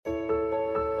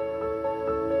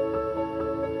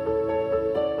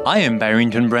I am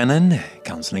Barrington Brennan,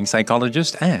 counseling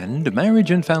psychologist and marriage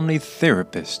and family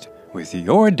therapist, with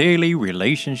your daily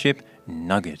relationship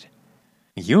nugget.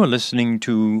 You're listening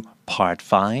to part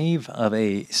 5 of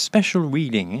a special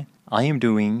reading I am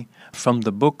doing from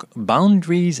the book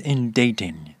Boundaries in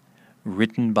Dating,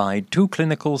 written by 2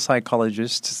 clinical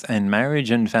psychologists and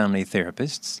marriage and family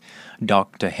therapists,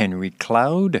 Dr. Henry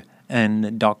Cloud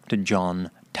and Dr. John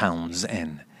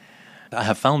Townsend. I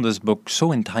have found this book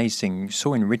so enticing,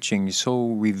 so enriching, so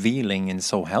revealing, and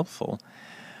so helpful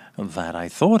that I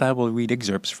thought I will read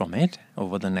excerpts from it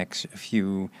over the next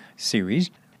few series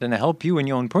and help you in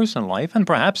your own personal life, and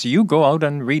perhaps you go out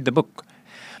and read the book.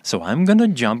 So I'm going to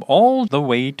jump all the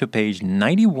way to page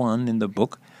 91 in the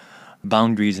book,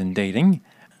 Boundaries in Dating,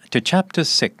 to chapter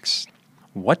 6,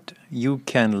 What You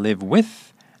Can Live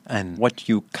With and What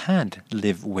You Can't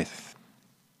Live With.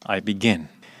 I begin.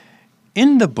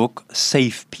 In the book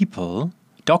Safe People,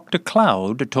 Dr.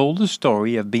 Cloud told the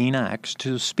story of being asked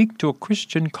to speak to a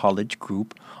Christian college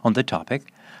group on the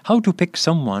topic, how to pick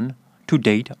someone to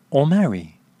date or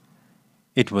marry.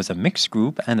 It was a mixed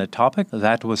group and a topic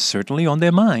that was certainly on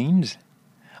their minds.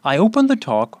 I opened the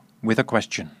talk with a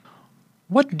question.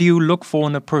 What do you look for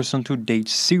in a person to date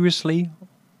seriously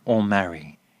or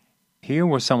marry? Here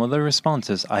were some of the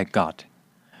responses I got.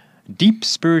 Deep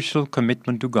spiritual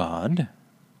commitment to God,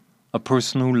 a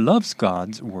person who loves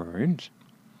God's word,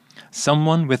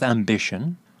 someone with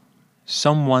ambition,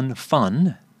 someone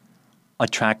fun,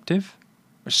 attractive,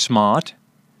 smart,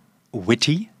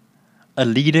 witty, a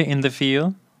leader in the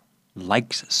field,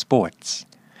 likes sports.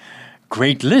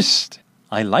 Great list!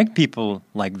 I like people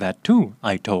like that too,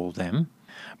 I told them.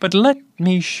 But let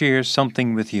me share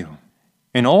something with you.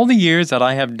 In all the years that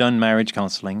I have done marriage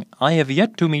counseling, I have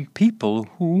yet to meet people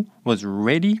who was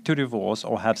ready to divorce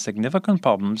or have significant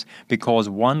problems because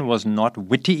one was not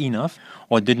witty enough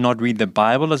or did not read the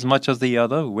Bible as much as the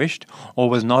other wished or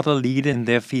was not a leader in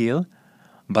their field.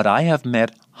 But I have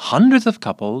met hundreds of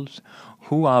couples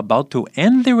who are about to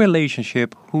end their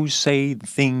relationship who say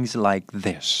things like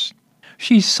this.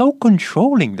 She's so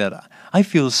controlling that I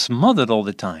feel smothered all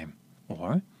the time.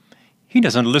 Or, he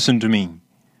doesn't listen to me.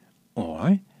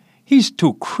 Or, he's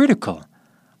too critical.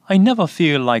 I never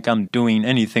feel like I'm doing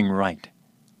anything right.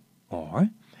 Or,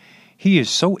 he is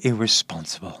so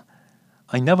irresponsible.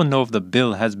 I never know if the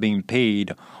bill has been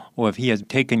paid or if he has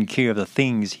taken care of the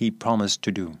things he promised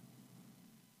to do.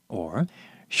 Or,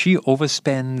 she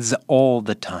overspends all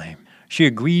the time. She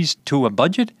agrees to a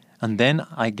budget and then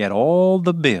I get all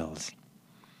the bills.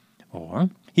 Or,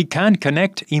 he can't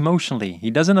connect emotionally.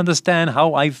 He doesn't understand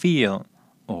how I feel.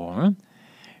 Or,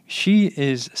 she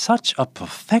is such a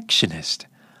perfectionist.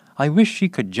 I wish she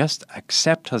could just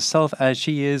accept herself as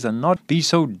she is and not be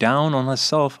so down on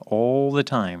herself all the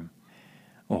time.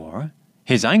 Or,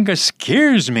 his anger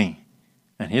scares me.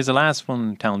 And here's the last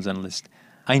one, Townsend list.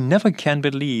 I never can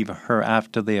believe her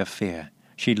after the affair.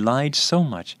 She lied so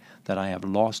much that I have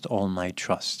lost all my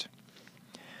trust.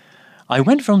 I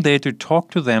went from there to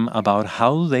talk to them about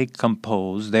how they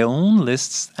composed their own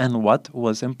lists and what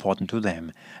was important to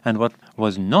them and what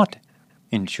was not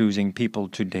in choosing people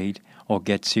to date or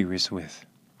get serious with.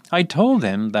 I told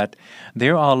them that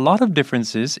there are a lot of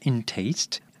differences in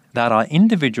taste that are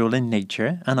individual in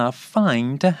nature and are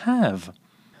fine to have.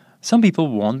 Some people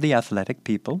want the athletic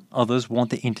people, others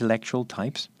want the intellectual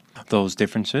types. Those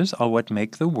differences are what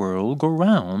make the world go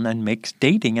round and makes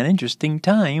dating an interesting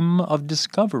time of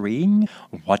discovering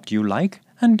what you like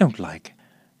and don't like.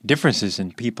 Differences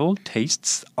in people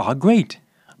tastes are great,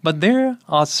 but there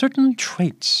are certain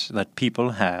traits that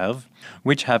people have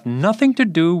which have nothing to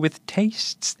do with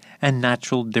tastes and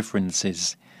natural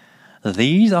differences.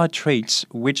 These are traits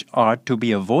which are to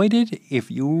be avoided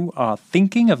if you are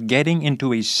thinking of getting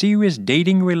into a serious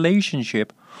dating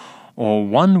relationship or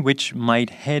one which might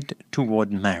head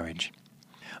toward marriage.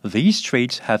 These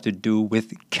traits have to do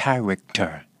with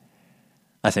character.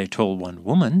 As I told one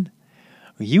woman,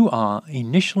 you are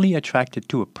initially attracted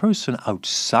to a person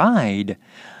outside,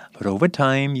 but over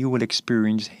time you will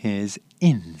experience his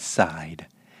inside.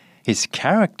 His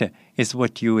character is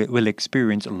what you will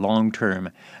experience long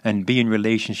term and be in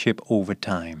relationship over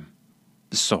time.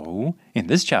 So, in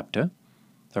this chapter,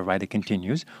 the writer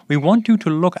continues, we want you to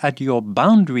look at your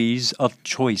boundaries of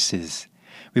choices.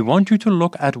 We want you to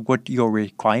look at what your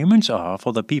requirements are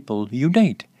for the people you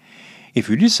date. If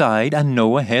you decide and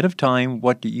know ahead of time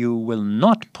what you will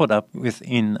not put up with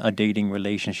in a dating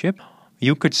relationship,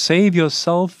 you could save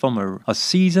yourself from a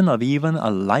season of even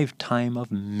a lifetime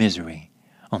of misery.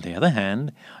 On the other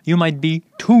hand, you might be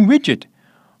too rigid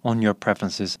on your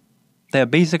preferences. There are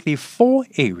basically 4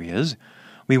 areas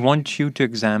we want you to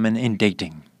examine in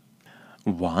dating.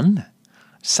 1.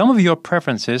 Some of your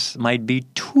preferences might be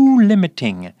too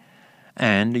limiting,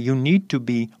 and you need to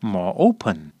be more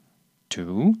open.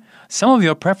 2. Some of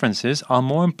your preferences are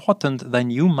more important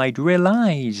than you might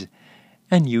realize,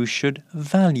 and you should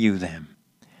value them.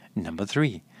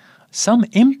 3. Some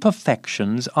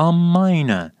imperfections are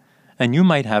minor, and you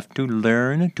might have to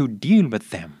learn to deal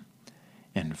with them.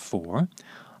 And 4.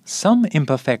 Some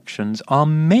imperfections are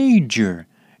major,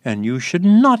 and you should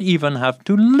not even have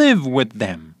to live with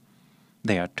them.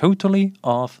 They are totally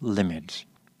off limits.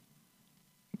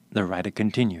 The writer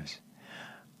continues,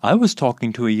 I was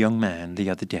talking to a young man the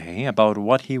other day about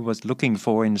what he was looking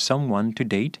for in someone to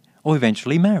date or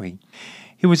eventually marry.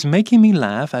 He was making me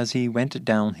laugh as he went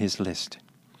down his list.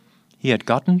 He had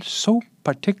gotten so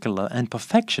particular and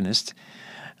perfectionist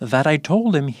that I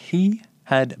told him he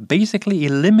had basically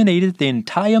eliminated the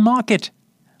entire market.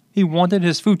 He wanted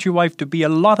his future wife to be a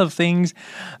lot of things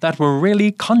that were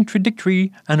really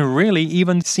contradictory and really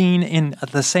even seen in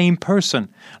the same person,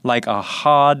 like a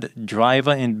hard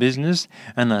driver in business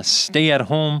and a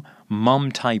stay-at-home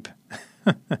mom type.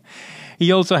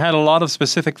 He also had a lot of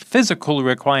specific physical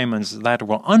requirements that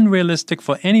were unrealistic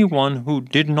for anyone who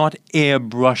did not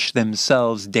airbrush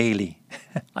themselves daily.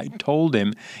 I told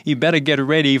him he better get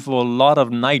ready for a lot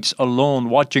of nights alone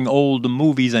watching old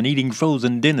movies and eating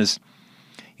frozen dinners.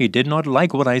 He did not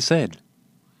like what I said.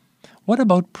 What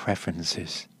about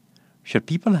preferences? Should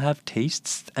people have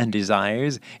tastes and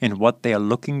desires in what they are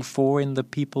looking for in the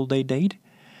people they date?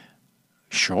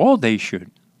 Sure, they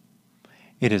should.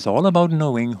 It is all about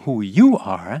knowing who you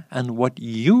are and what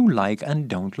you like and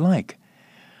don't like.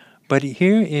 But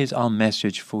here is our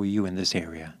message for you in this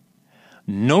area.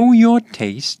 Know your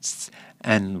tastes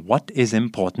and what is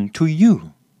important to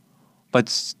you. But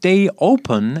stay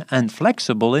open and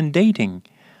flexible in dating,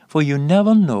 for you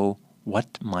never know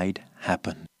what might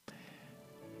happen.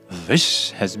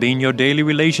 This has been your Daily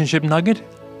Relationship Nugget.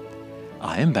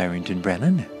 I am Barrington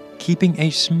Brennan, keeping a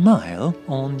smile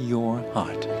on your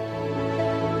heart.